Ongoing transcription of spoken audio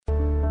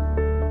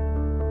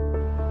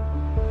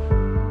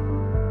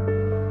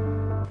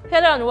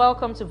Hello and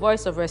welcome to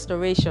Voice of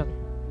Restoration,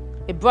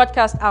 a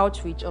broadcast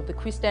outreach of the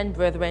Christian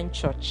Brethren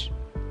Church,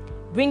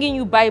 bringing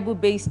you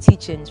Bible-based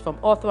teachings from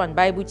author and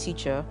Bible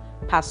teacher,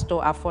 Pastor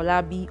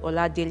Afolabi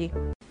Oladele.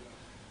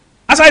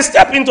 As I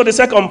step into the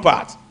second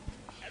part,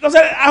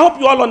 I hope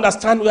you all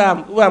understand where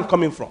I'm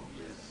coming from.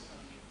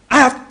 I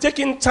have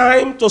taken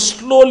time to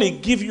slowly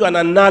give you an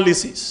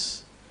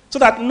analysis so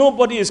that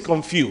nobody is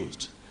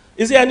confused.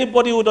 Is there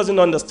anybody who doesn't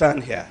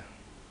understand here?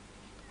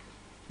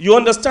 You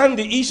understand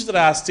the issues that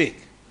are at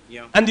stake.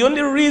 Yeah. And the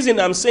only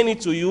reason I'm saying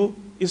it to you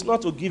is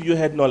not to give you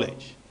head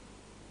knowledge.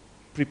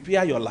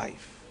 Prepare your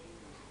life.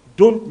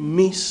 Don't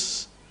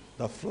miss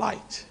the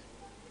flight.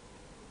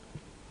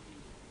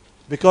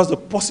 Because the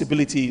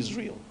possibility is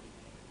real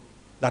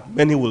that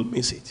many will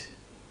miss it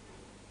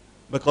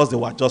because they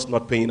were just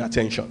not paying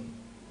attention.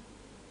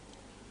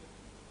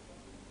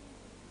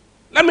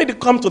 Let me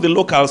come to the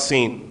local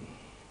scene.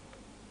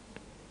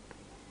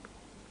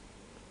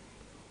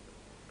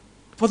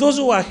 For those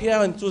who are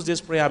here in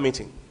Tuesday's prayer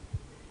meeting,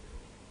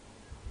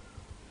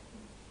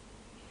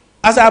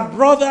 as our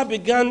brother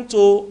began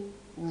to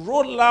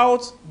roll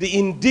out the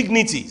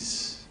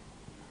indignities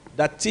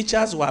that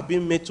teachers were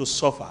being made to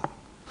suffer,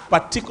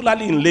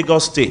 particularly in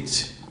Lagos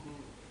State,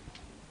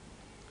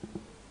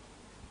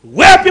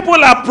 where people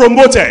are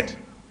promoted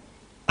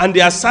and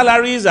their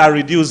salaries are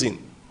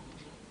reducing.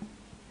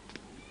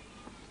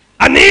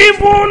 And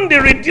even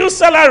the reduced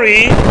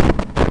salary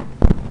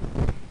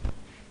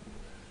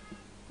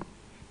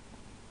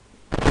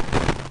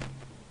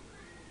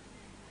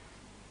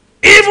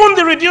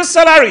reduced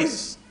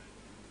salaries,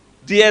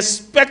 they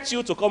expect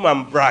you to come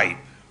and bribe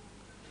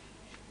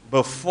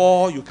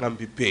before you can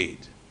be paid.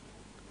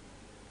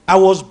 I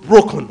was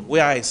broken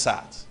where I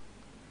sat,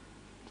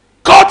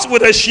 caught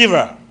with a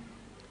shiver.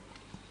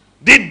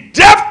 The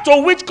depth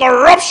to which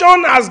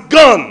corruption has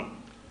gone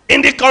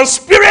in the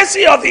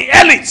conspiracy of the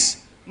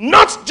elites,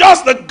 not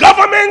just the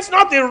governments,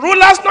 not the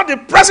rulers, not the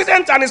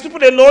president and his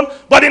people alone,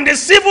 but in the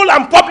civil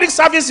and public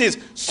services,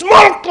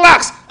 small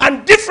clerks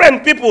and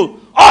different people.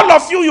 All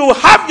of you, you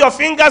have your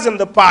fingers in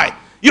the pie.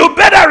 You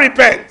better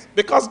repent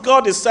because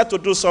God is set to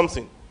do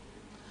something.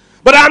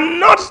 But I'm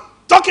not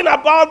talking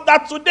about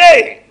that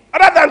today,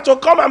 other than to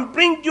come and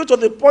bring you to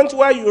the point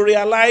where you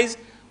realize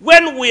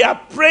when we are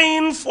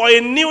praying for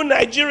a new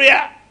Nigeria,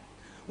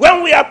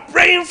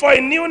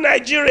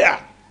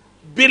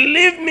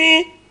 believe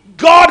me,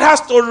 God has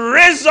to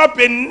raise up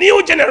a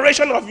new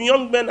generation of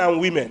young men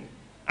and women.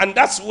 And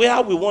that's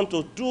where we want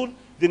to do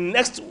the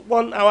next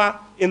 1 hour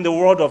in the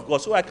Word of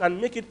God. So I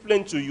can make it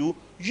plain to you,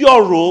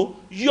 your role,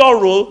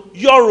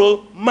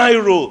 my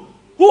role.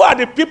 Who are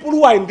the people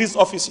who are in these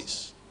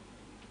offices?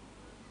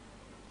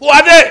 Who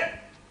are they?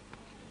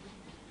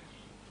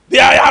 They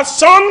are your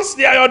sons,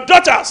 they are your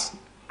daughters.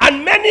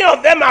 And many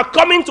of them are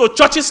coming to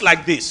churches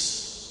like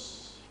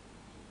this.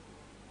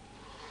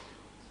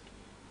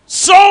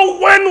 So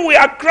when we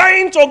are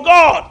crying to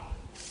God,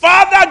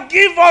 Father,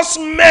 give us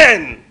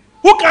men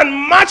who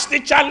can match the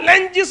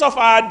challenges of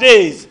our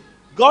days,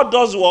 God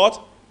does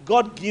what?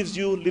 God gives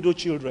you little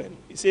children.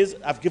 He says,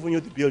 I've given you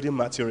the building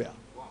material.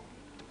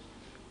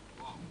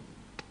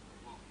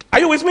 Are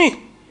you with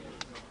me?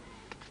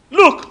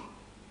 Look,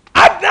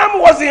 Adam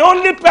was the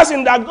only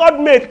person that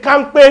God made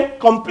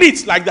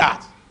complete like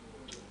that.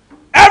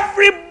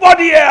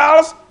 Everybody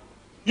else,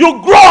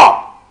 you grow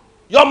up.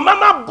 Your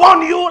mama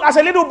born you as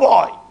a little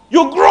boy.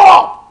 You grow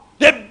up.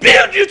 They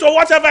build you to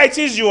whatever it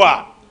is you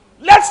are.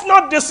 Let's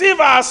not deceive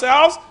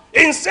ourselves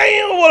in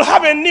saying we will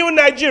have a new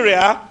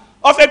Nigeria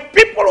of a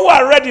people who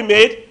are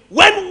ready-made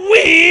when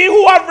we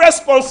who have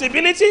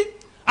responsibility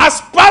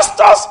as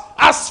pastors,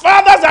 as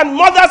fathers and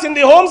mothers in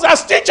the homes,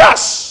 as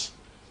teachers,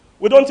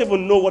 we don't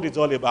even know what it's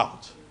all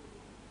about.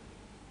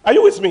 Are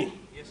you with me?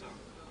 Yes,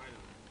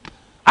 sir.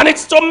 And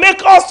it's to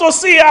make us to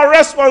see our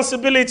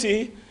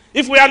responsibility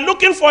if we are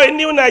looking for a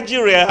new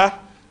Nigeria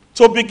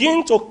to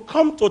begin to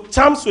come to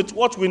terms with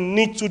what we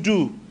need to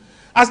do.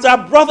 As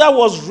that brother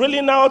was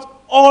reeling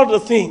out all the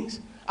things,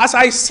 as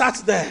I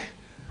sat there,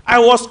 I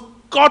was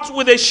caught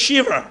with a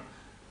shiver,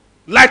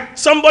 like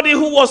somebody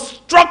who was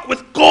struck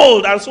with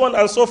cold and so on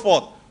and so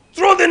forth.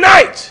 Through the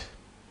night,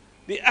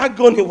 the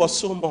agony was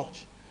so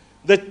much.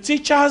 The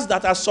teachers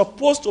that are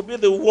supposed to be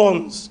the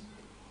ones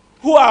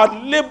who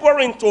are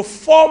laboring to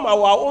form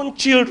our own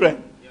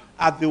children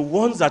are the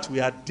ones that we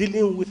are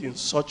dealing with in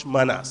such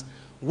manners.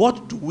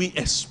 What do we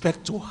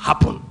expect to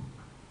happen?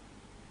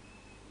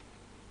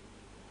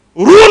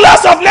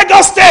 Rulers of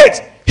Lagos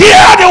State,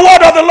 hear the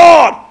word of the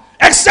Lord.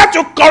 Except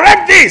to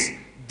correct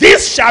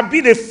this shall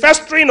be the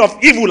festering of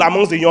evil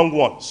amongst the young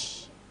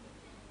ones.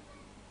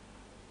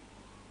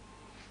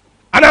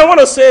 And I want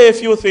to say a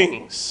few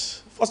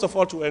things. First of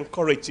all, to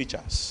encourage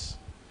teachers.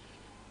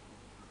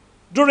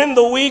 During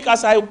the week,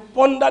 as I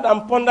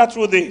pondered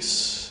through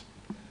this,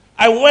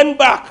 I went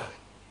back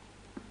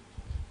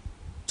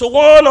to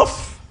one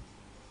of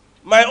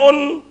my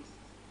own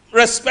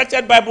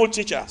respected Bible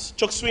teachers,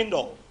 Chuck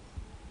Swindoll.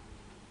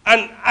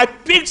 And I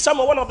picked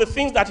one of the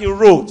things that he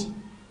wrote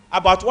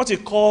about what he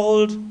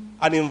called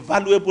an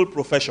invaluable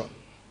profession.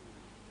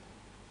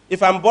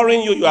 If I'm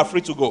boring you, you are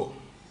free to go.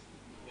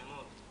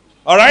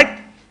 All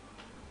right?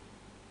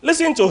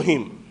 Listen to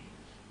him.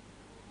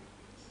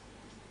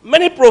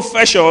 Many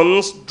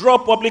professions draw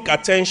public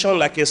attention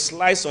like a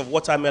slice of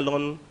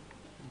watermelon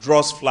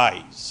draws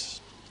flies.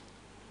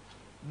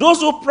 Those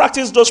who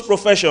practice those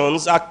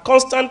professions are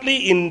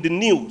constantly in the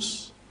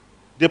news.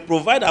 They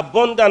provide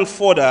abundant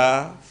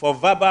fodder for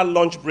verbal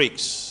lunch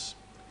breaks.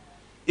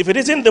 If it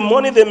isn't the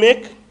money they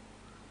make,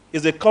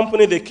 it's the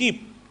company they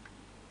keep,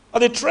 or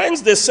the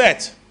trends they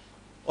set,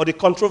 or the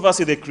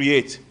controversy they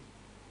create.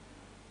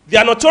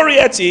 Their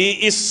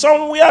notoriety is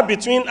somewhere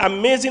between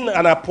amazing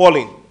and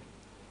appalling.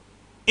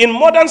 In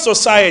modern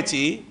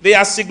society, they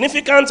are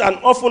significant and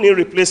often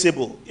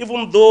irreplaceable,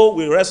 even though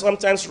we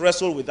sometimes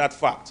wrestle with that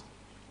fact.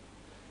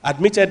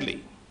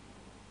 Admittedly,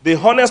 the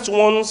honest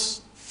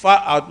ones far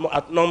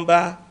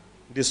outnumber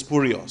the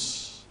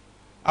spurious.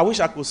 I wish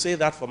I could say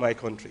that for my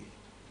country.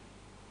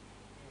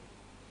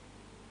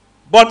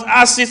 But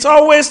as is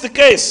always the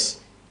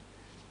case,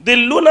 the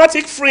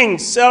lunatic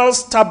fringe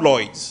sells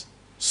tabloids,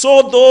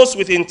 so those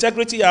with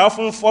integrity are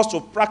often forced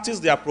to practice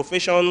their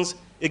professions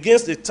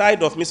against the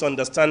tide of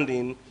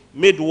misunderstanding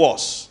made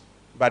worse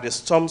by the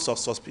storms of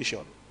suspicion.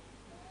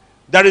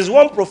 There is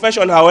one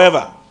profession,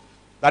 however,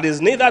 that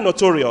is neither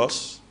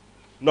notorious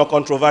nor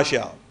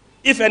controversial.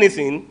 If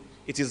anything,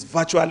 it is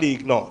virtually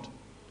ignored.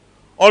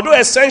 Although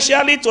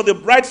essential to the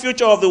bright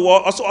future of the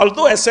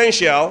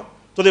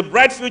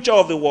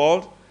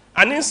world,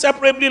 and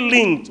inseparably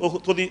linked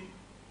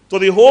to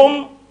the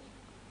home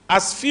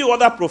as few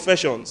other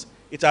professions,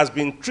 it has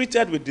been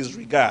treated with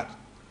disregard,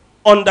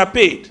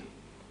 underpaid,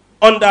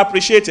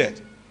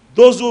 underappreciated.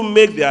 Those who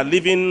make their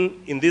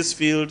living in this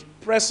field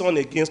press on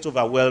against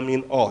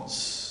overwhelming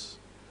odds.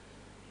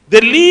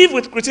 They live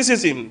with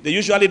criticism they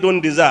usually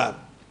don't deserve.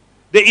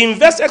 They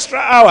invest extra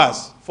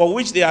hours for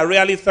which they are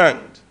rarely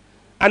thanked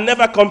and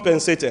never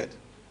compensated.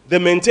 They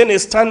maintain a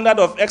standard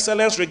of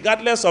excellence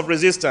regardless of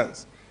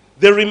resistance.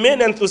 They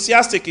remain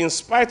enthusiastic in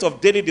spite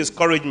of daily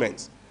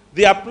discouragement.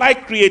 They apply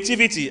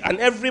creativity and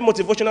every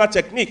motivational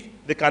technique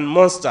they can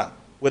muster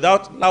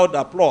without loud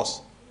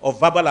applause or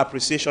verbal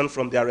appreciation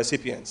from their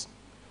recipients.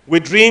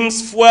 With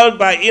dreams fueled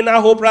by inner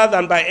hope rather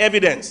than by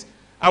evidence,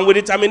 and with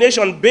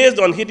determination based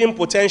on hidden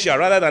potential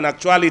rather than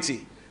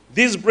actuality,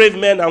 these brave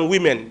men and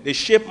women, they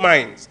shape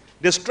minds,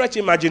 they stretch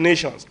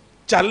imaginations,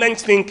 challenge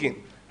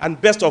thinking,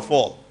 and best of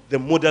all, they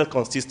model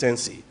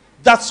consistency.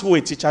 That's who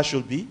a teacher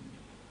should be.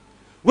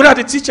 Where are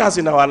the teachers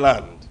in our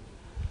land?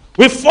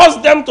 We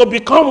forced them to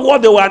become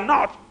what they were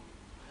not.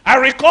 I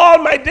recall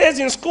my days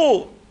in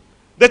school.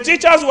 The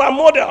teachers were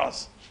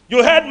models.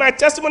 You heard my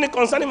testimony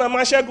concerning Mama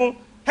Shegun,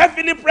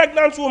 heavily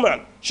pregnant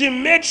woman. She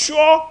made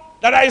sure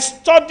that I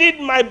studied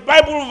my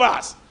Bible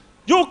verse.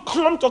 You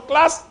come to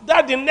class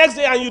that the next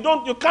day and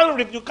you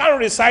can't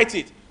recite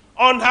it.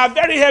 On her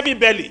very heavy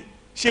belly,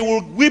 she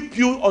will whip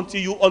you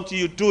until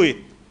you do it.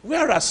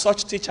 Where are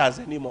such teachers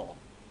anymore?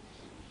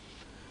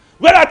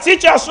 Where are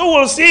teachers who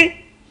will see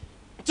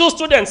two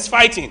students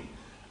fighting,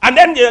 and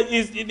then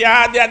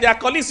their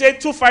colleagues say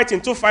two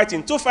fighting,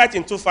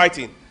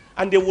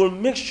 and they will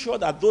make sure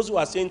that those who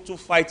are saying two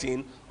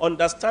fighting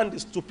understand the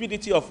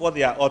stupidity of what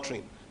they are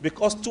uttering,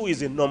 because two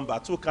is a number,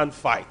 two can't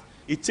fight.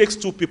 It takes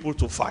two people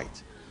to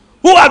fight.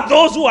 Who are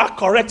those who are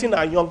correcting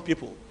our young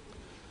people?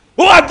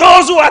 Who are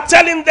those who are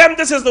telling them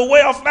this is the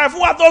way of life?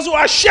 Who are those who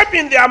are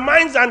shaping their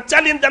minds and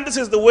telling them this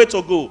is the way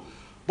to go?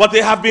 But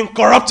they have been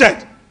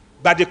corrupted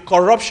by the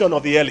corruption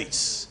of the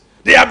elites.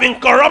 They have been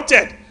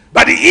corrupted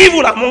by the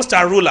evil amongst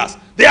our rulers.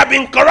 They have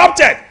been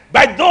corrupted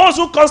by those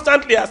who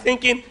constantly are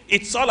thinking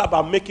it's all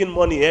about making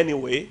money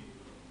anyway.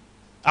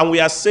 And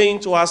we are saying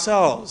to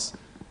ourselves,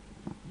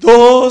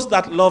 those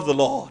that love the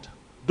Lord,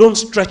 don't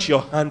stretch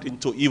your hand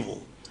into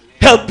evil.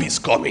 Help is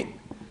coming.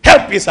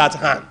 Help is at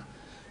hand.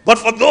 But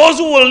for those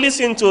who will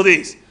listen to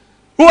this,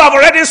 who have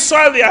already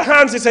soiled their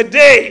hands, it's a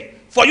day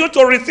for you to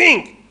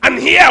rethink and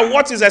hear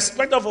what is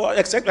expected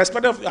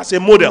of as a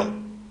model.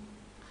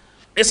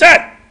 He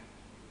said,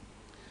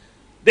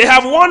 they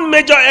have one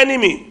major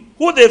enemy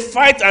who they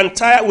fight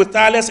with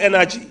tireless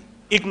energy: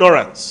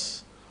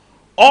 ignorance.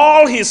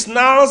 Although he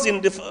snarls in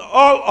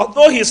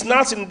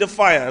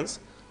defiance,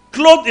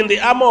 clothed in the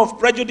armor of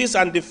prejudice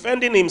and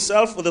defending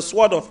himself with the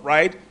sword of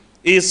pride,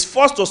 he is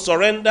forced to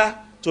surrender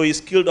to his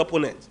skilled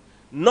opponent.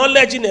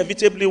 Knowledge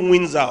inevitably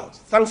wins out.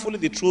 Thankfully,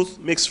 the truth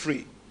makes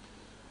free.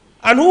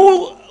 And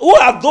who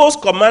are those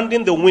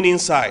commanding the winning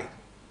side?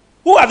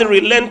 Who are the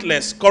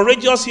relentless,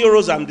 courageous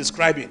heroes I'm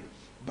describing?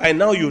 By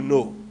now you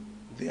know,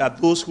 they are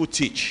those who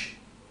teach.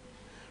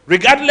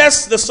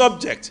 Regardless the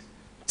subject,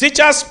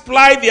 teachers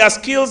ply their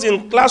skills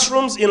in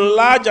classrooms in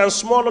large and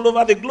small all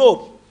over the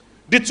globe.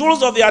 The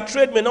tools of their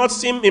trade may not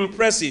seem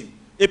impressive.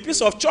 A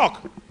piece of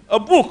chalk, a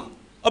book,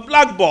 a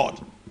blackboard,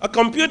 a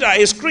computer,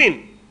 a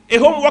screen, a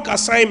homework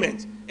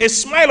assignment, a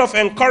smile of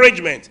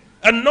encouragement,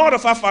 a nod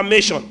of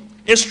affirmation,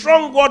 a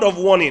strong word of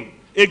warning,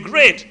 a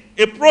grade,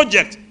 a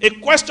project, a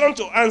question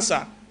to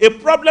answer, a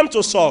problem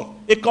to solve,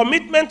 a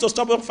commitment to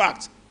stubborn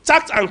facts,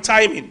 tact and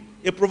timing,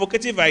 a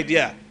provocative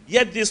idea.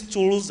 Yet these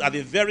tools are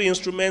the very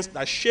instruments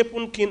that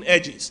sharpen keen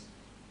edges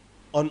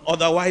on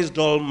otherwise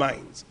dull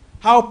minds.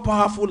 How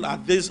powerful are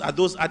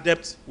those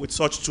adepts with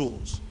such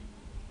tools?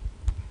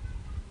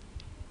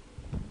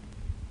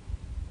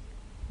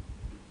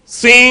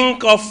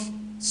 Think of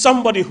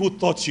somebody who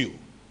taught you.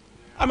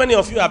 How many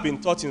of you have been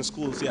taught in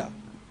schools here?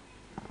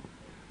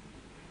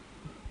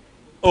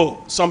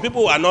 Oh, some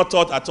people are not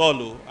taught at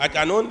all. Oh. I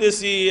can only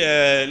see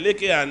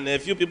Leke and a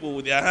few people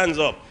with their hands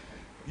up.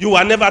 You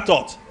were never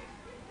taught.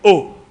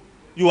 Oh,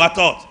 you are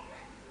taught.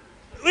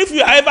 If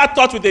you are ever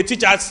taught with a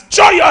teacher,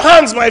 show your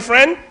hands, my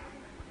friend.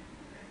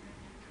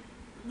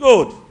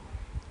 Good.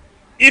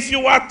 If you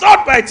were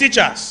taught by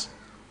teachers,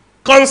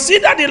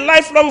 consider the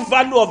lifelong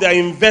value of their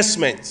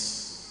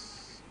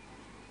investments.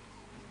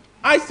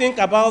 I think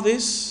about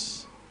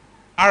this.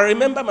 I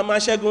remember Mama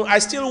Shegun. I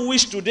still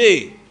wish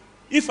today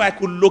if I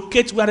could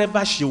locate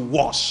wherever she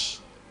was.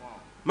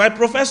 My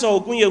professor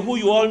Ogunye, who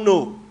you all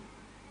know,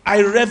 I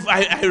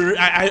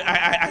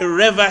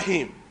revere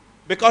him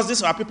because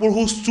these are people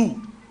who stood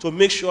to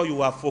make sure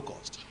you are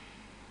focused.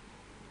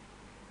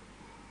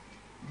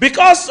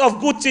 Because of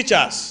good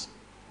teachers,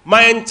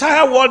 my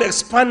entire world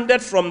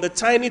expanded from the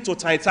tiny to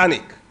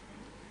titanic.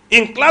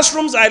 In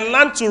classrooms, I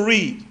learned to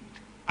read.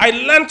 I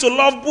learned to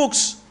love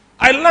books.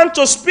 I learned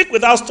to speak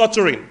without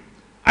stuttering.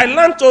 I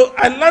learned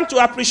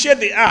to appreciate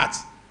the art.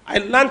 I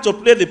learned to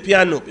play the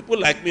piano. People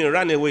like me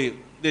ran away.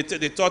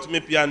 They taught me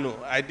piano.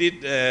 I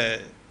did.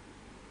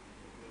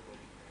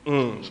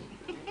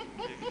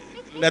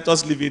 Let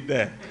us leave it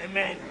there.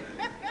 Amen.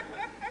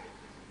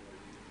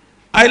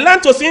 I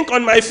learned to think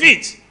on my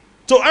feet,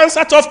 to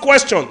answer tough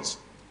questions,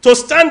 to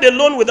stand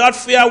alone without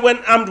fear when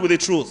armed with the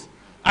truth.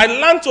 I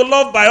learned to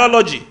love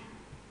biology,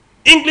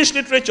 English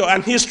literature,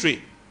 and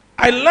history.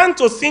 I learned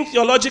to think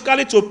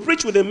theologically, to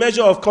preach with a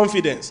measure of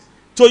confidence,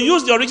 to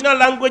use the original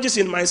languages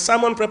in my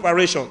sermon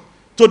preparation,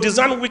 to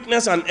discern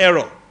weakness and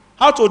error,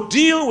 how to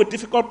deal with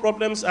difficult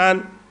problems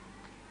and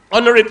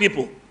honorary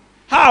people.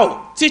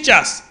 How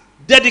teachers,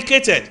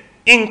 dedicated,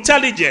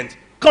 intelligent,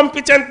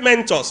 competent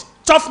mentors,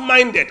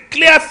 tough-minded,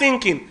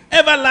 clear-thinking,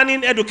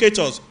 ever-learning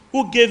educators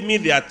who gave me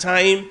their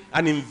time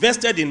and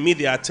invested in me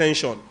their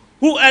attention,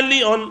 who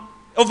early on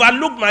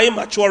overlooked my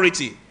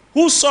immaturity,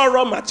 who saw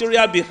raw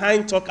material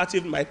behind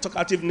my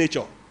talkative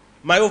nature,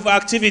 my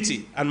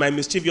overactivity, and my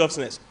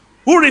mischievousness,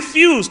 who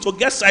refused to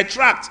get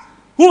sidetracked,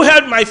 who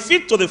held my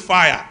feet to the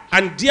fire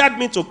and dared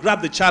me to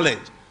grab the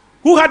challenge,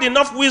 who had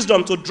enough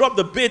wisdom to drop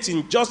the bait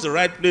in just the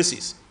right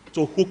places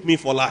to hook me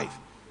for life.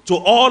 To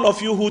all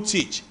of you who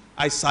teach,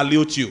 I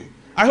salute you.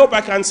 I hope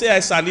I can say I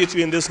salute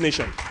you in this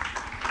nation.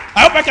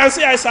 I hope I can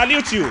say I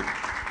salute you.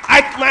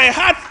 My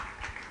heart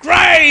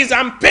cries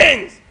and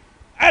pains.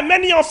 And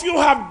many of you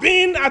have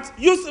been at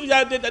youth,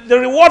 the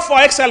reward for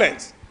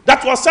excellence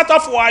that was set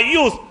up for our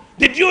youth.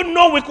 Did you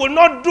know we could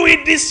not do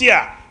it this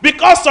year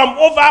because some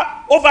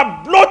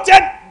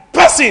over-bloated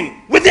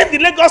person within the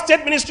Lagos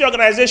State Ministry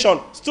Organization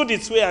stood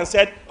its way and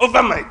said,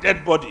 over my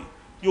dead body,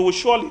 you will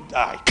surely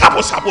die.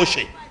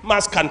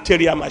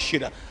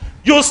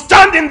 You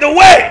stand in the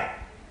way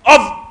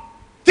of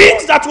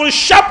things that will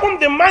sharpen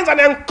the minds and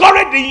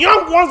encourage the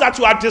young ones that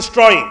you are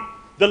destroying.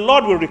 The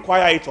Lord will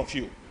require it of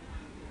you.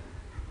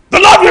 The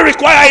Lord will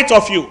require it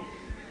of you.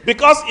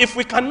 Because if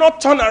we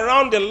cannot turn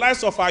around the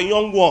lives of our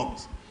young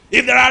ones,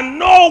 if there are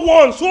no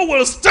ones who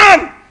will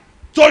stand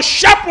to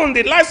sharpen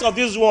the lives of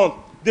these ones,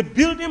 the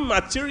building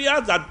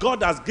materials that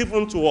God has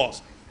given to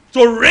us,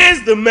 to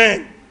raise the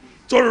men,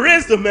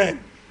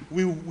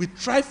 we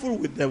trifle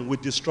with them, we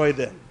destroy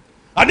them.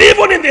 And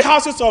even in the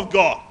houses of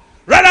God,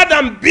 rather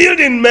than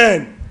building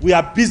men, we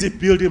are busy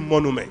building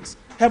monuments.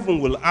 Heaven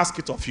will ask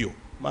it of you.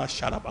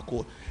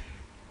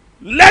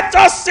 Let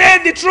us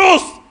say the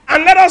truth.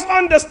 And let us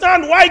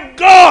understand why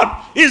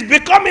God is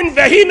becoming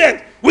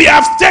vehement. We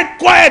have stayed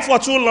quiet for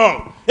too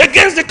long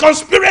against the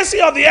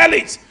conspiracy of the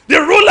elites, the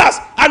rulers,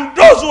 and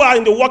those who are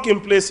in the working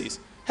places.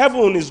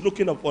 Heaven is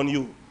looking upon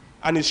you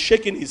and is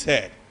shaking his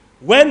head.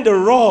 When the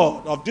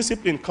rod of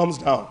discipline comes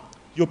down,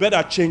 you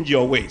better change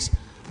your ways.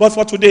 But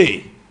for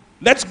today,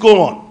 let's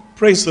go on.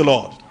 Praise the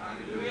Lord.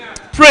 Hallelujah.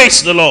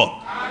 Praise the Lord.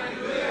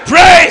 Hallelujah.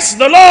 Praise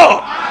the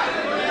Lord.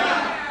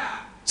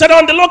 Said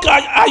on the look,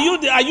 are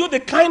you the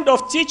kind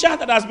of teacher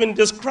that has been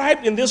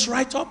described in this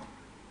write-up?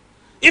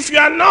 If you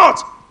are not,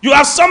 you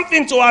have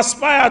something to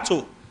aspire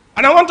to.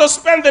 And I want to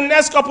spend the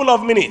next couple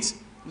of minutes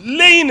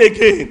laying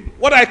again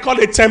what I call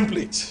a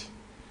template.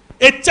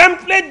 A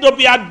template to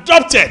be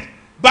adopted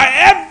by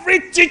every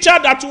teacher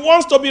that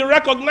wants to be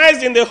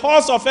recognized in the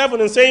halls of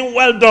heaven and saying,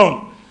 well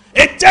done.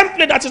 A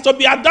template that is to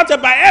be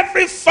adopted by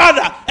every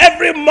father,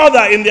 every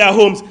mother in their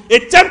homes. A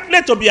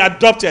template to be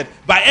adopted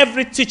by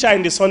every teacher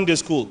in the Sunday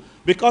school.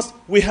 Because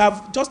we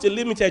have just a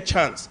limited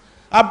chance.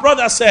 Our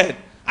brother said,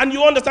 and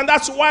you understand,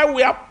 that's why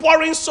we are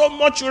pouring so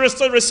much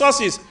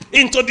resources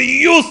into the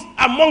youth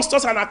amongst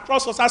us and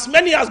across us, as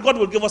many as God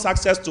will give us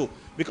access to.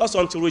 Because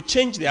until we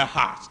change their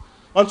hearts,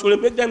 until we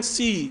make them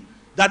see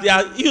that they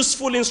are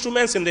useful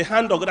instruments in the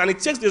hand of God, and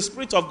it takes the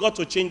Spirit of God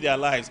to change their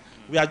lives,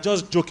 we are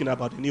just joking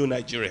about the new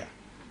Nigeria.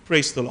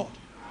 Praise the Lord.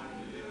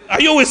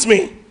 Are you with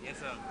me?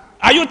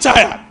 Are you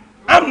tired?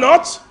 I'm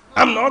not.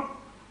 I'm not.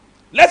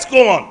 Let's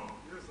go on.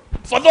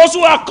 For those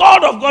who are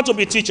called of God to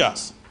be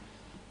teachers,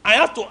 I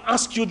have to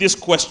ask you this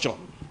question.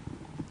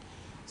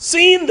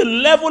 Seeing the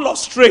level of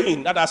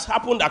strain that has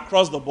happened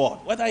across the board,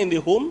 whether in the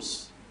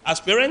homes as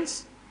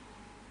parents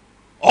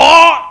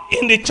or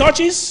in the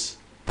churches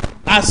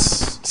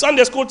as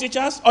Sunday school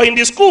teachers or in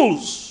the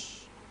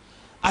schools,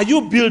 are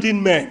you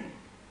building men?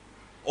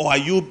 Or are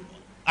you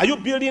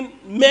building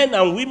men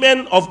and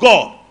women of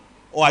God?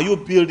 Or are you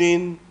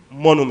building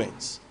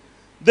monuments?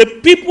 The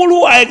people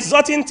who are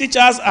exhorting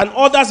teachers and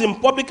others in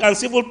public and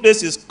civil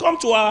places come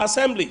to our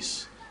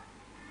assemblies.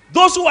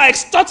 Those who are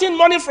extorting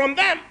money from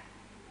them,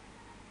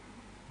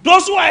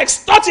 those who are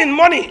extorting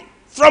money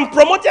from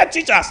promoted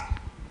teachers,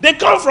 they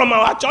come from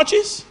our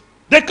churches,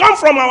 they come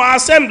from our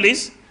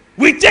assemblies.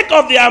 We take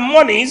off their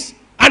monies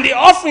and the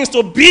offerings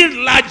to build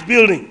large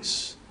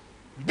buildings,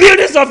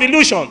 buildings of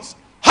illusions,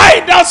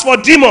 hideouts for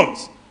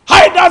demons,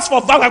 hideouts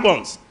for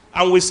vagabonds,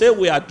 and we say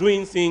we are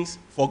doing things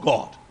for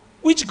God.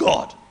 Which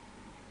God?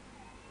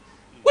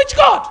 Which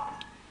God?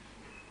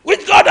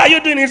 Which God are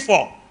you doing it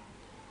for?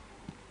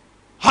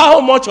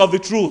 How much of the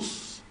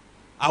truth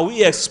are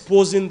we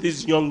exposing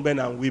these young men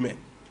and women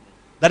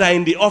that are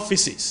in the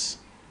offices,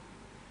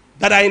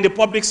 that are in the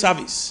public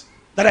service,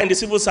 that are in the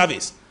civil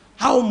service?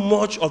 How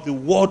much of the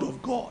word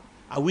of God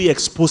are we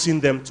exposing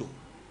them to?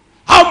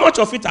 How much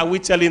of it are we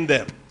telling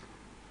them?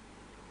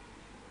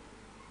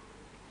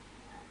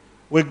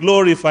 We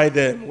glorify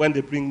them when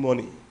they bring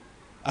money,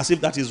 as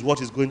if that is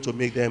what is going to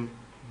make them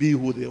be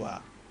who they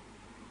are.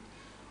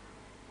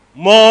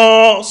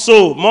 More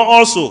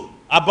also,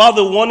 about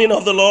the warning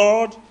of the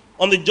Lord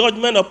on the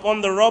judgment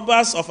upon the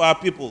robbers of our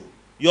people.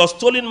 Your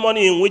stolen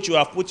money in which you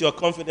have put your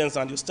confidence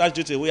and you start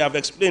it, we have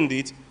explained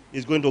it,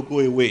 is going to go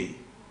away.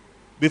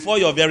 Before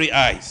your very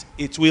eyes,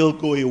 it will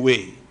go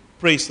away.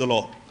 Praise the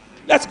Lord.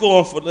 Let's go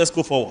on. Let's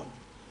go forward.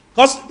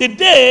 Because the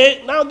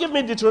day, now give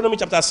me Deuteronomy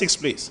chapter 6,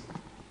 please.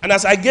 And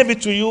as I gave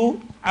it to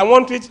you, I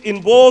want it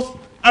in both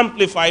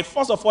amplified.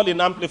 First of all, in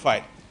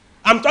amplified.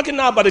 I'm talking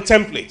now about the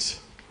template.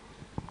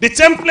 The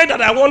template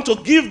that I want to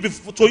give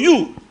to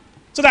you,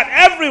 so that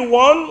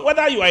everyone,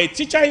 whether you are a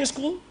teacher in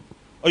school,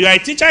 or you are a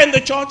teacher in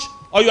the church,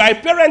 or you are a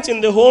parent in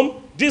the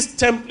home, this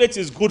template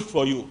is good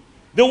for you.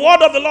 The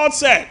word of the Lord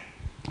said,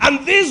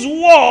 and these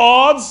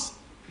words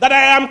that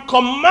I am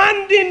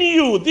commanding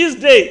you this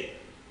day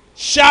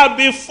shall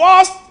be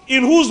first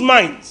in whose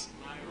minds?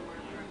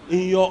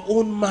 In your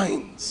own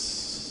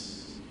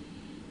minds.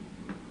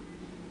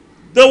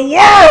 The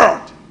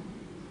word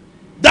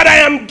that I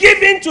am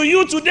giving to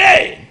you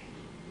today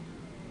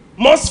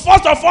must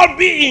first of all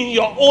be in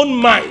your own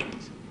mind.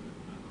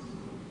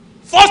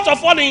 First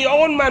of all in your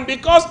own mind,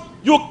 because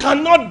you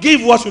cannot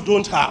give what you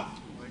don't have.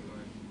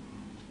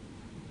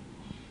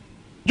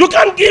 You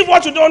can't give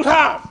what you don't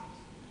have.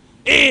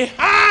 It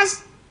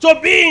has to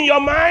be in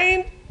your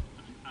mind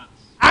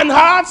and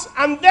hearts,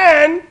 and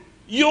then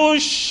you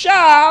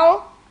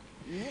shall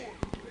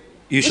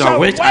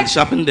wet and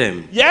sharpen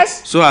them.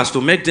 Yes. So as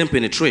to make them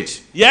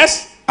penetrate.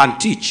 Yes. And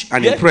teach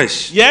and yes.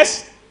 Impress.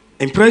 Yes.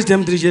 Impress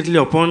them diligently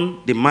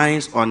upon the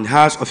minds and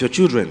hearts of your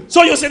children.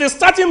 So you say the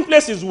starting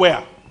place is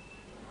where?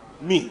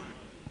 Me.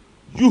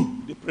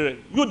 You, the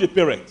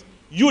parent.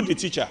 You, the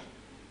teacher.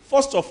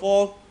 First of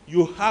all,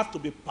 you have to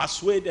be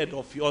persuaded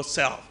of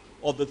yourself,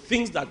 of the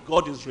things that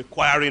God is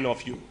requiring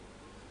of you.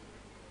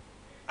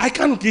 I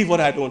can't give what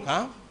I don't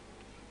have.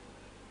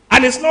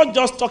 And it's not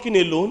just talking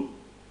alone.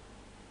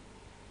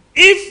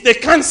 If they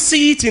can't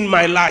see it in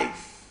my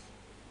life,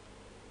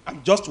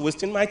 I'm just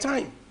wasting my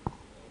time.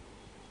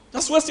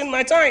 Just wasting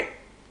my time.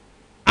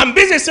 I'm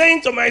busy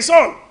saying to my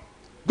son,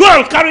 go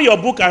and carry your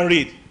book and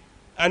read.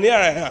 And here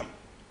I am.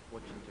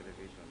 Watching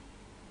television.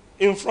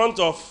 In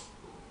front of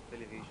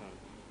Television.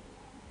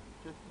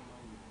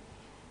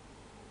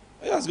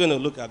 I was going to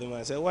look at him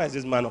and say, why is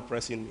this man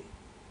oppressing me?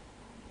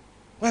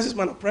 Why is this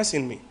man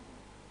oppressing me?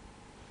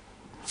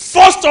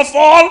 First of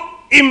all,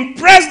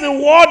 impress the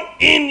word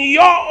in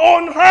your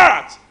own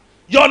heart.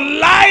 Your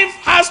life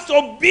has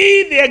to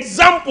be the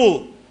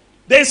example.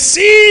 They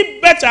see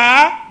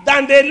better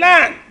than they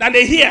learn, than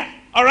they hear.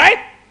 All right?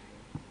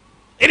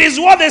 It is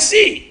what they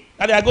see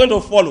that they are going to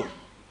follow.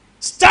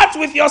 Start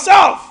with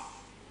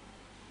yourself.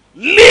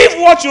 Live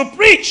what you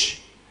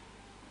preach.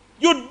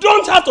 You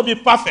don't have to be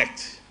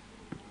perfect.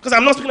 Because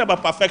I'm not speaking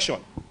about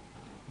perfection.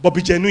 But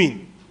be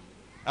genuine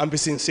and be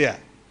sincere.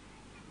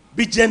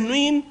 Be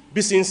genuine,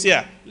 be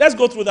sincere. Let's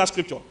go through that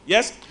scripture.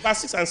 Yes? Verse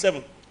 6 and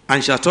 7.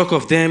 And shall talk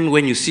of them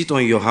when you sit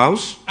on your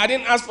house. I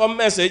didn't ask for a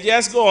message.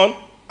 Yes, go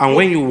on. And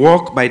when you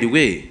walk by the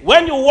way.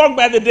 When you walk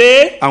by the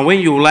day. And when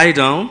you lie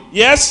down.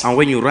 Yes. And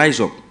when you rise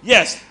up.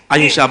 Yes.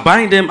 And you shall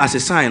bind them as a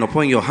sign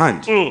upon your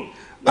hand. And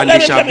they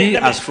shall be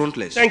as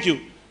frontlets. Thank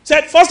you.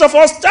 Said, first of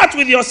all, start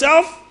with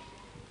yourself.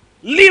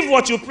 Live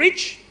what you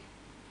preach.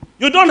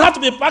 You don't have to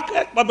be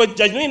perfect, but be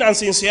genuine and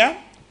sincere.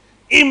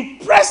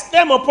 Impress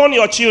them upon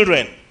your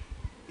children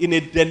in a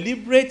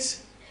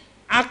deliberate,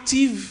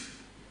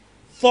 active,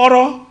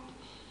 thorough,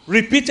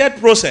 repeated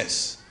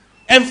process.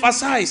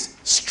 Emphasize,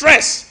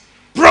 stress,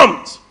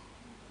 prompt.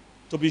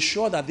 to be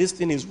sure that this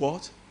thing is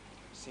what?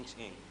 Sinks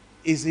in.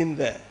 Is in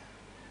there.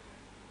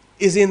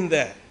 Is in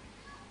there.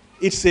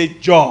 It's a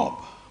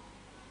job.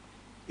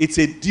 It's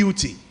a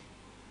duty.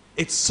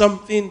 It's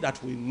something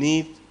that we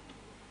need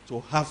to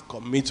have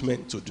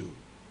commitment to do.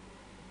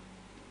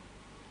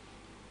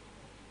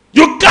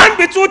 You can't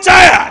be too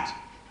tired.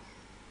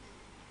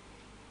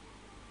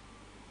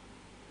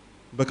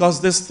 Because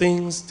these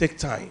things take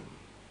time.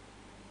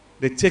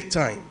 They take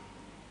time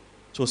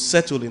to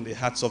settle in the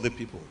hearts of the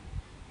people.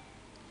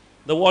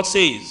 The word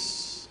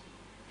says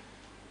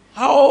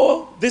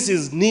how this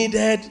is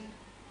needed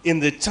in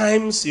the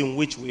times in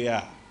which we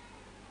are.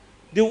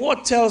 The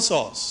word tells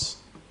us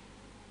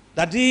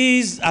that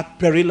these are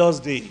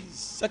perilous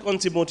days. 2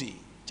 Timothy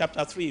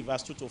chapter 3,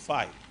 verse 2 to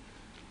 5.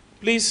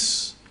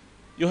 Please,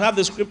 you have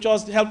the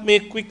scriptures. Help me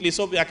quickly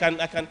so I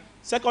can.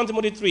 2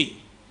 Timothy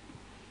 3.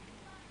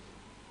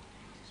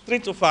 3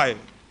 to 5.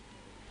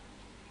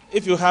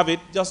 If you have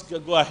it, just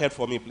go ahead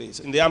for me, please.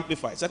 In the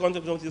Amplified. 2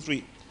 Timothy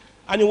 3.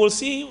 And you will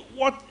see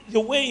what the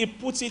way he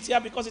puts it here,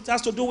 because it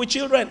has to do with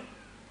children.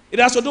 It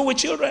has to do with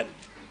children.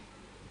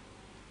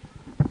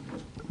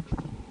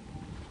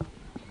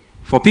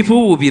 For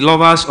people will be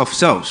lovers of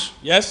selves.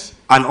 Yes.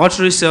 And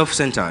utterly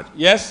self-centered.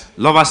 Yes.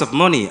 Lovers of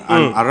money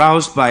and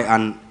aroused by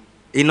an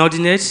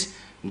inordinate,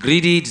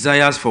 greedy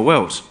desires for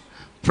wealth.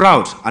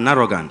 Proud and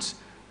arrogant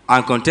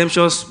and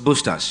contemptuous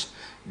boasters.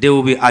 They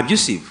will be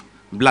abusive,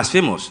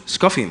 blasphemous,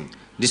 scoffing,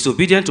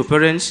 disobedient to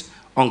parents,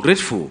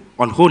 ungrateful,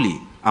 unholy,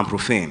 and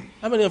profane.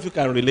 How many of you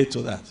can relate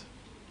to that?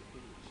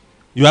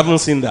 You haven't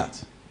seen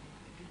that,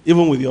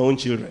 even with your own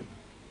children.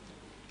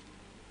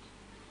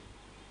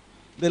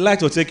 They like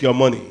to take your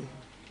money,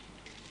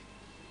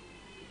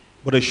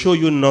 but they show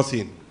you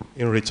nothing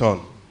in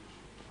return.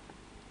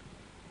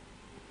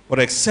 But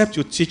except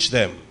you teach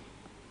them,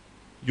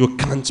 you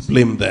can't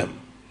blame them.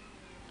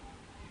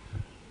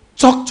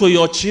 Talk to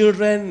your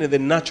children in the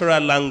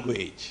natural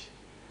language,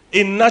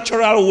 in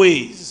natural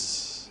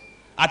ways,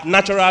 at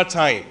natural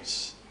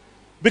times,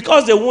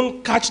 because they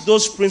won't catch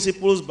those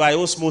principles by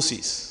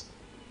osmosis.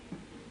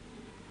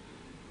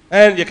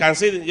 And you can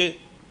say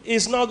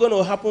it's not going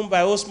to happen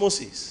by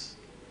osmosis.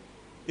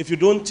 If you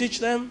don't teach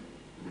them,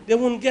 they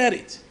won't get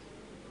it.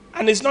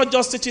 And it's not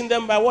just teaching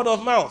them by word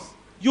of mouth.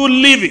 You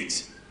live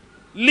it.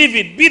 Live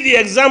it. Be the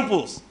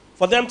examples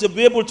for them to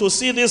be able to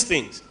see these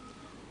things.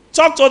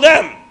 Talk to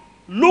them.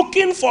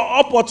 Looking for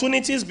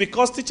opportunities,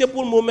 because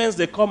teachable moments,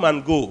 they come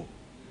and go.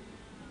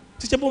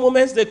 Teachable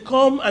moments, they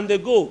come and they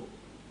go.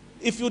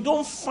 If you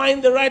don't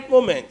find the right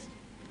moment,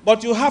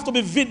 but you have to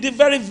be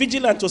very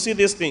vigilant to see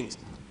these things.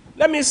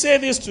 Let me say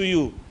this to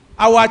you.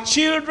 Our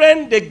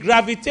children, they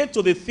gravitate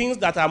to the things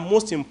that are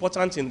most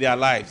important in their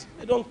lives.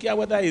 They don't care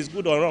whether it's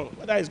good or wrong,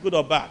 whether it's good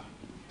or bad.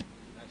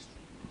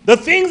 The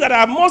things that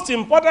are most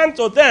important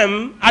to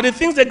them are the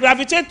things they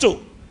gravitate to.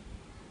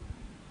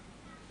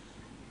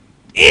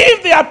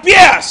 If their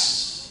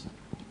peers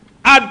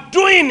are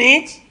doing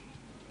it,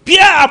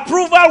 peer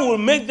approval will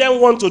make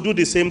them want to do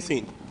the same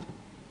thing.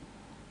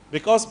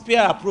 Because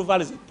peer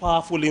approval is a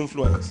powerful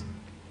influence.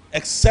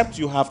 Except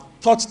you have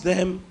taught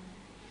them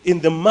in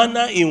the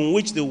manner in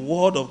which the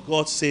word of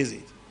God says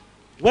it.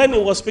 When he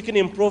was speaking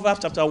in Proverbs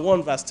chapter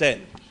 1 verse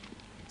 10,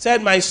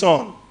 said, my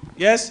son,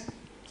 yes?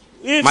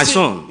 My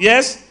son,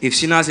 yes? If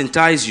sinners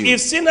entice you, if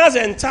sinners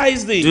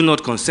entice thee, do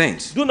not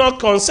consent. Do not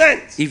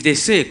consent. If they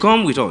say,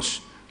 come with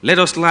us, let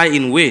us lie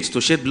in wait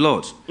to shed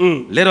blood.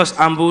 Let us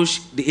ambush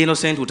the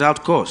innocent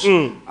without cause,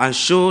 and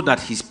show that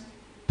his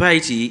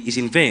piety is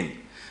in vain.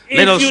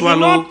 Let us do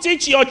not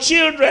teach your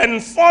children,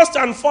 first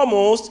and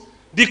foremost,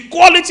 the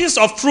qualities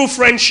of true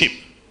friendship.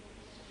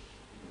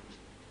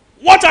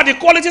 What are the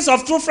qualities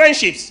of true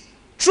friendships?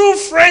 True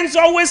friends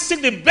always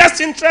seek the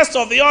best interest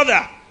of the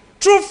other.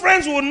 True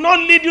friends will not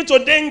lead you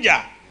to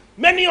danger.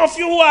 Many of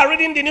you who are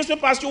reading the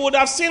newspapers, you would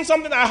have seen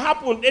something that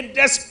happened, a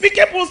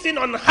despicable thing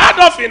unheard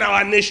of in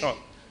our nation,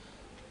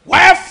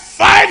 where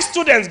 5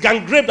 students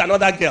gang raped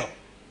another girl.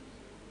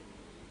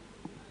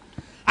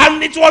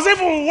 And it was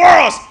even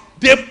worse.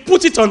 They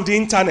put it on the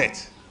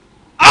internet.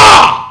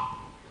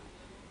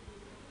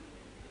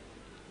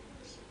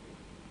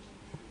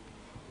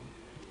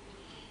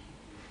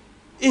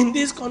 In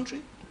this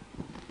country.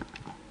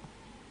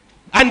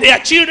 And there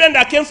are children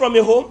that came from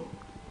a home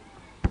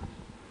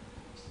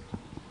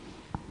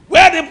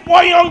where the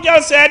poor young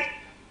girl said,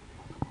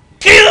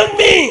 kill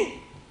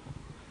me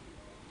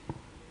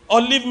or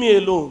leave me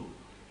alone.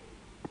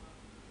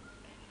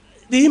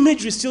 The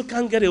imagery still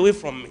can't get away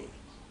from me.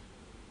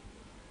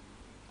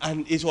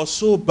 And it was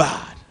so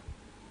bad,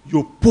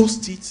 you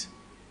post it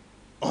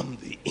on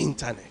the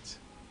internet.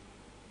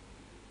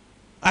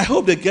 I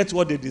hope they get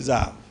what they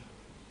deserve.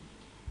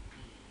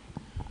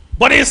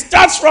 But it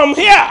starts from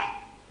here.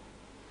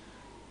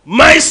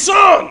 My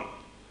son,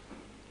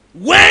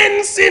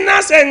 when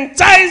sinners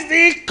entice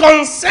thee,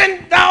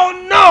 consent thou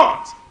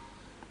not.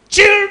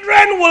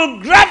 Children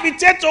will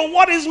gravitate to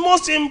what is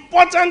most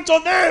important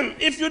to them.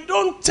 If you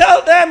don't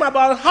tell them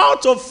about how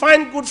to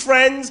find good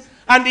friends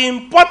and the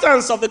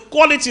importance of the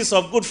qualities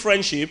of good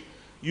friendship,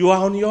 you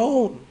are on your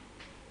own.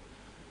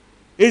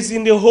 It's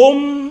in the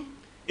home,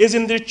 it's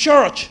in the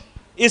church,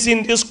 it's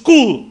in the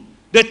school.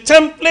 The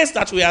templates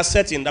that we are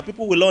setting, that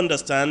people will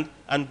understand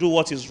and do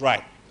what is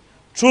right.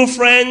 True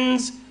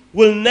friends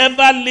will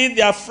never lead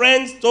their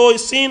friends to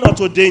sin or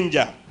to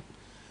danger.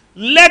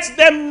 Let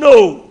them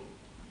know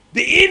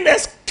the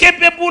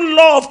inescapable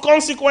law of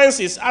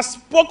consequences, as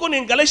spoken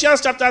in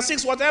Galatians chapter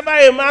 6, whatever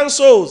a man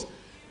sows,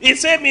 the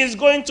same is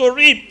going to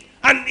reap.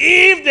 And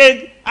if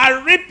they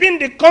are reaping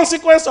the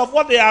consequence of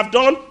what they have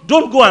done,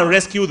 don't go and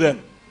rescue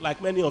them,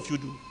 like many of you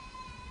do.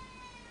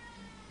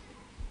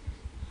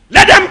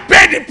 Let them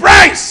pay the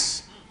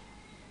price.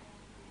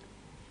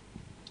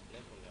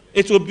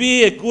 It will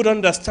be a good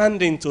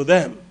understanding to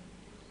them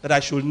that I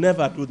should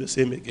never do the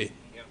same again.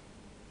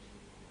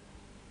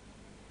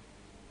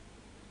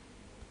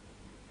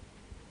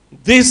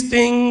 These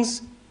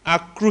things are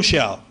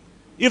crucial.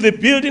 If the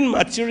building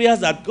materials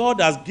that God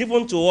has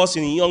given to us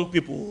in young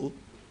people,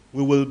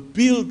 we will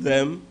build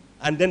them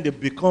and then they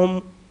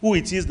become who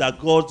it is that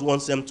God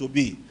wants them to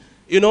be.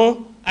 You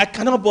know, I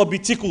cannot but be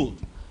tickled.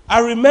 I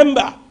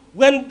remember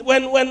when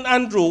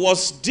Andrew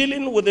was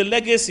dealing with the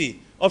legacy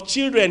of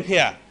children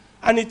here,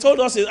 and he told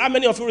us, how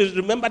many of you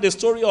remember the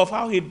story of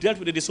how he dealt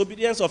with the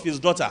disobedience of his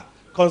daughter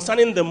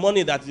concerning the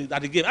money that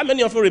he gave? How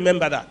many of you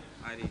remember that?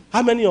 I did.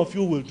 How many of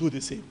you will do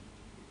the same?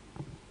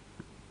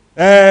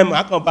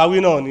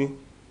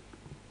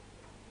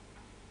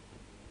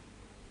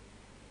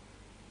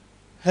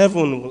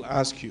 Heaven will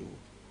ask you.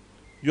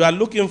 You are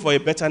looking for a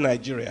better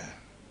Nigeria.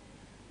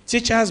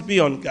 Teachers, be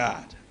on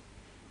guard.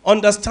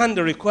 Understand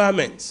the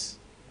requirements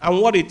and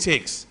what it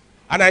takes.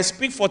 And I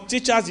speak for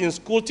teachers in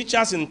school,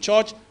 teachers in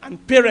church,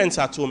 and parents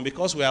at home,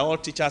 because we are all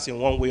teachers in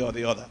one way or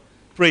the other.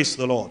 Praise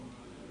the Lord.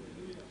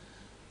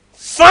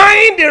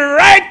 Find the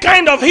right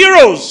kind of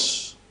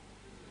heroes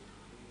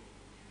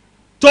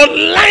to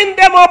line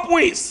them up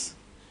with.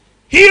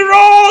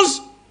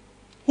 Heroes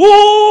who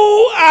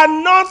are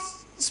not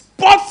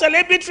sports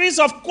celebrities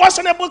of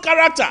questionable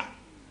character.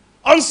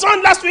 On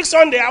last week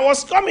Sunday, I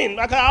was coming.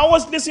 Like I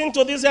was listening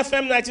to this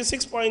FM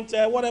 96 point,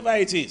 whatever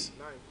it is.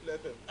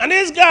 And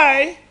this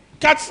guy,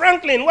 Cat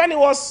Franklin, when he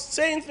was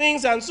saying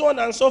things and so on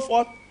and so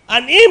forth,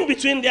 and in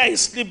between there, he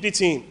slipped it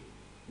in.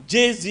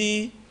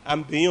 Jay-Z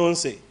and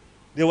Beyonce.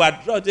 They were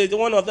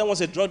one of them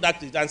was a drug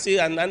addict.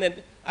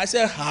 And I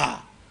said,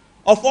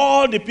 of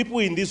all the people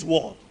in this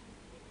world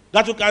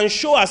that you can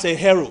show as a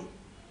hero,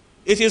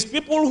 it is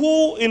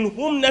people in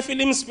whom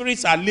Nephilim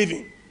spirits are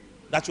living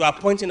that you are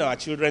pointing our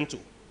children to.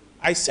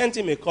 I sent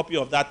him a copy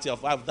of that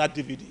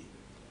DVD.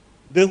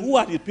 Who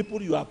are the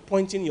people you are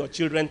pointing your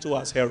children to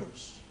as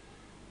heroes?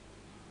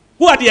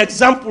 Who are the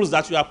examples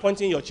that you are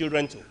pointing your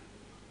children to?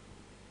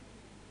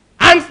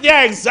 Aren't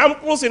there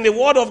examples in the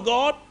Word of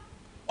God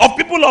of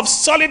people of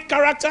solid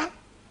character,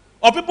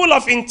 of people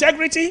of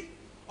integrity,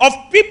 of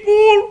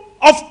people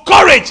of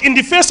courage in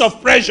the face of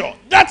pressure?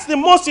 That's the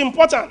most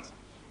important.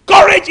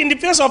 Courage in the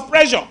face of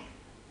pressure.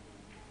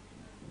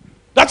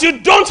 That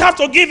you don't have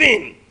to give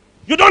in.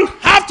 You don't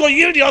have to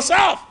yield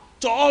yourself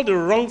to all the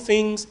wrong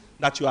things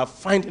that you are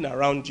finding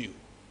around you.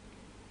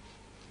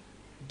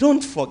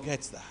 Don't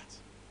forget that.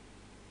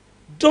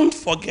 Don't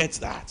forget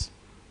that.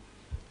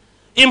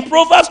 In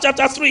Proverbs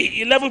chapter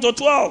 3, 11 to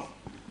 12,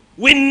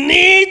 we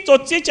need to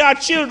teach our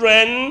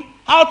children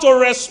how to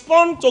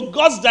respond to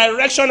God's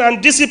direction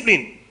and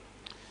discipline.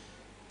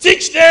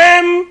 Teach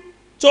them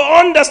to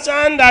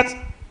understand that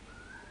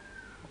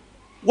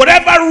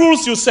whatever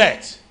rules you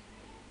set,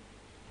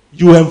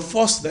 you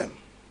enforce them.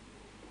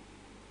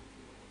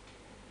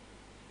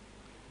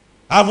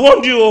 I've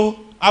warned you,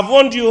 I've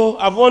warned you,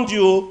 I've warned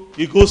you,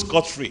 it goes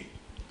scot-free.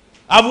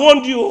 I've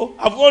warned you,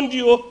 I've warned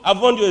you,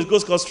 I've warned you, it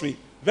goes scot-free.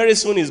 Very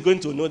soon he's going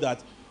to know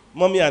that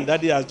mommy and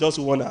daddy has just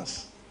warned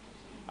us.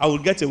 I will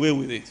get away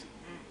with it.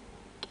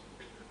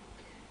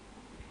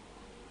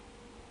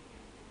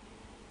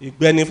 Whip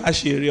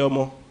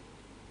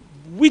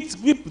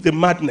the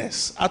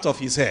madness out of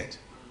his head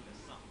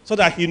so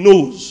that he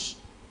knows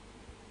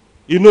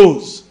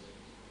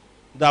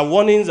that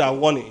warnings are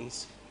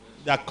warnings.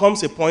 There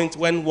comes a point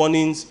when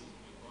warnings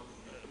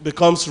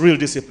becomes real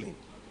discipline.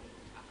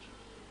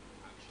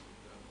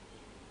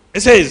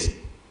 It says,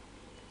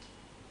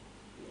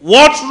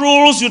 what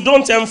rules you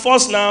don't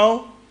enforce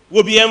now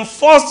will be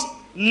enforced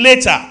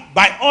later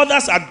by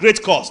others at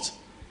great cost.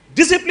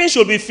 Discipline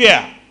should be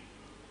fair,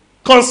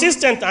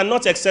 consistent, and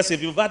not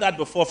excessive. You've heard that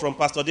before from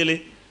Pastor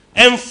Dele.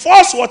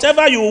 Enforce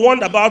whatever you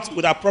want about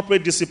with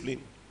appropriate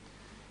discipline.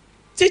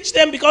 Teach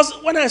them, because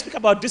when I speak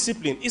about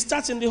discipline, it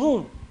starts in the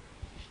home.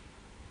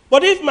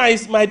 But if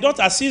my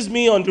daughter sees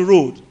me on the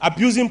road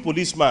abusing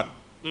policeman,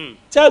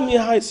 tell me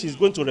how she's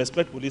going to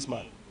respect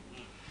policeman.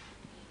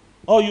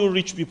 All you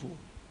rich people.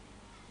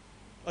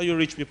 All you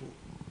rich people.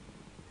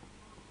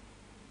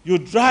 You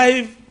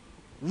drive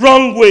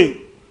wrong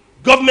way.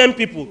 Government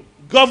people,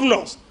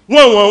 governors. Are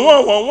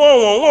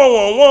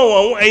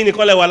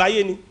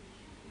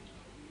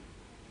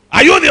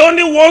you the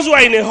only ones who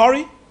are in a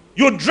hurry?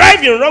 You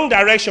drive in wrong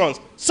directions.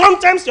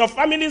 Sometimes your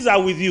families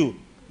are with you.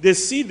 They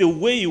see the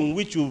way in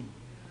which you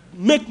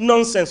make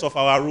nonsense of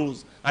our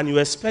rules and you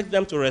expect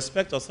them to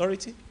respect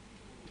authority?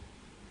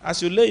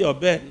 As you lay your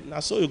bed, now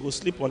so you go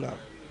sleep on her.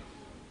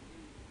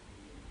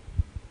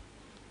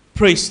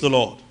 Praise the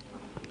Lord.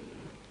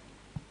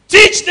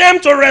 Teach them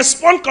to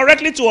respond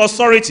correctly to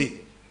authority.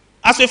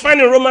 As we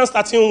find in Romans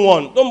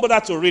 13:1. Don't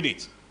bother to read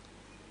it.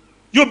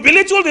 You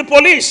belittle the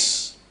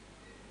police.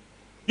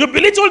 You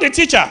belittle the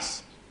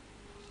teachers.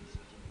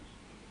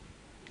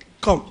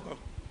 Come.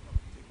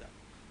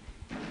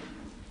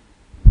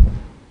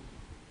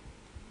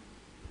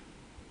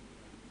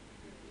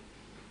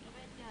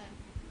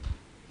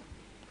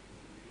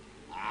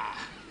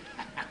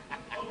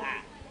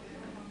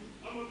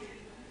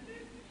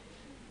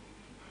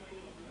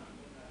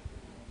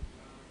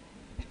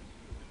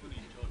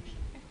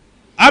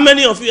 How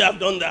many of you have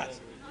done that?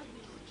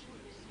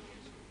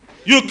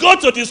 You go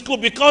to the school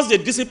because they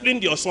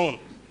disciplined your son.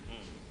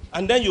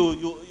 And then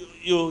you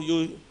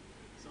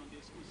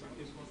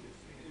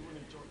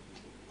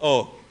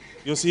oh,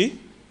 you see?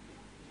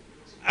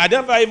 I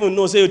never even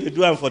know, say, they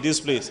do them for this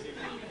place.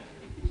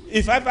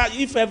 If ever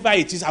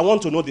it is, I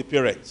want to know the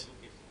parent.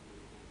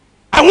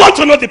 I want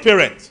to know the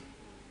parent.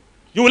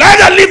 You will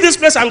either leave this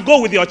place and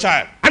go with your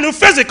child, and you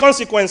face the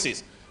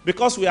consequences.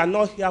 Because we are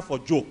not here for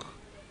joke.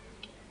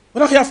 We're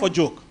not here for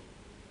joke.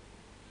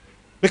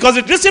 Because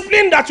the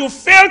discipline that you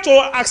fail to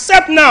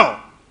accept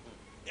now,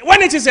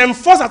 when it is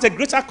enforced at a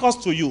greater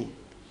cost to you,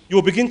 you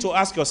will begin to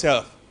ask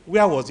yourself,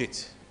 where was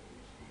it?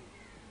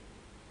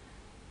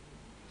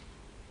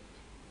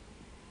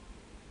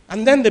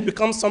 And then they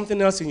become something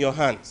else in your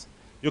hands.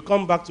 You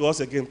come back to us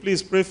again.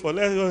 Please pray for,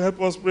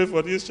 help us pray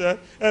for this child.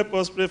 Help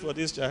us pray for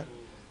this child.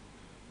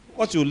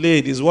 What you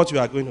laid is what you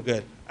are going to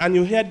get. And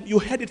you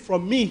heard it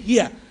from me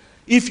here.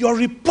 If your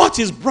report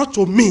is brought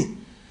to me,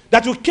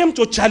 that you came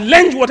to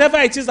challenge whatever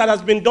it is that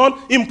has been done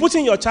in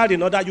putting your child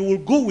in order, you will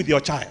go with your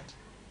child.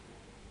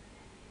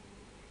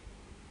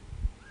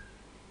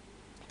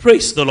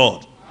 Praise the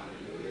Lord.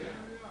 Hallelujah.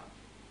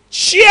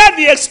 Share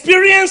the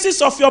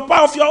experiences of your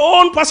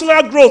own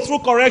personal growth through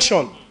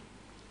correction.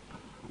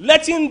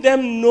 Letting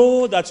them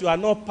know that you are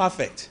not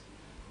perfect.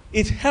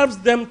 It helps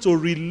them to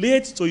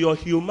relate to your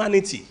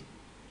humanity.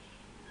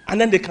 And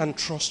then they can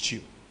trust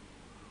you.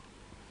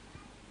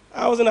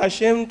 I wasn't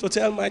ashamed to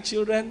tell my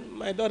children,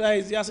 my daughter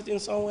is here sitting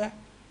somewhere,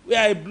 where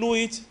I blew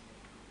it.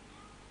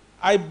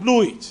 I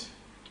blew it.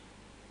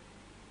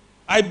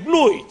 I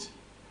blew it.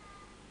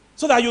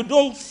 So that you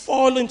don't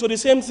fall into the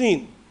same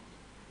thing.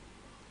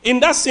 In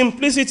that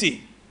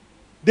simplicity,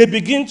 they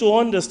begin to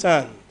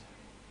understand.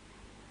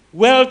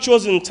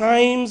 Well-chosen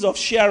times of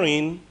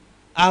sharing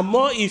are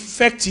more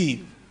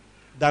effective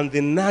than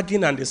the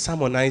nagging and the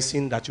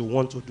sermonizing that you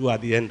want to do at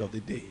the end of the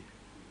day.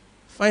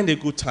 Find a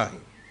good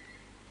time.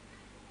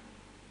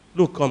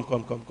 Look, come.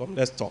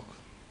 Let's talk.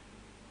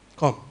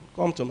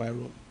 Come to my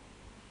room.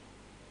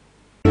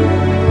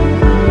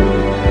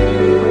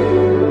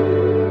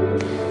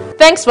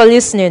 Thanks for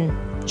listening.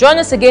 Join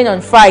us again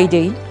on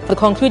Friday for the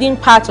concluding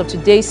part of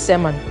today's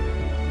sermon.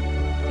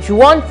 If you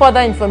want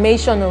further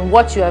information on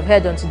what you have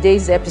heard on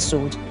today's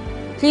episode,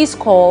 please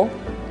call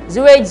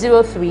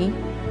 0803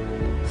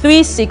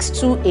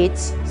 3628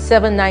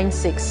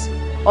 796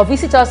 or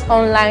visit us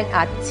online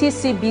at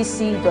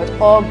tcbc.org.ng.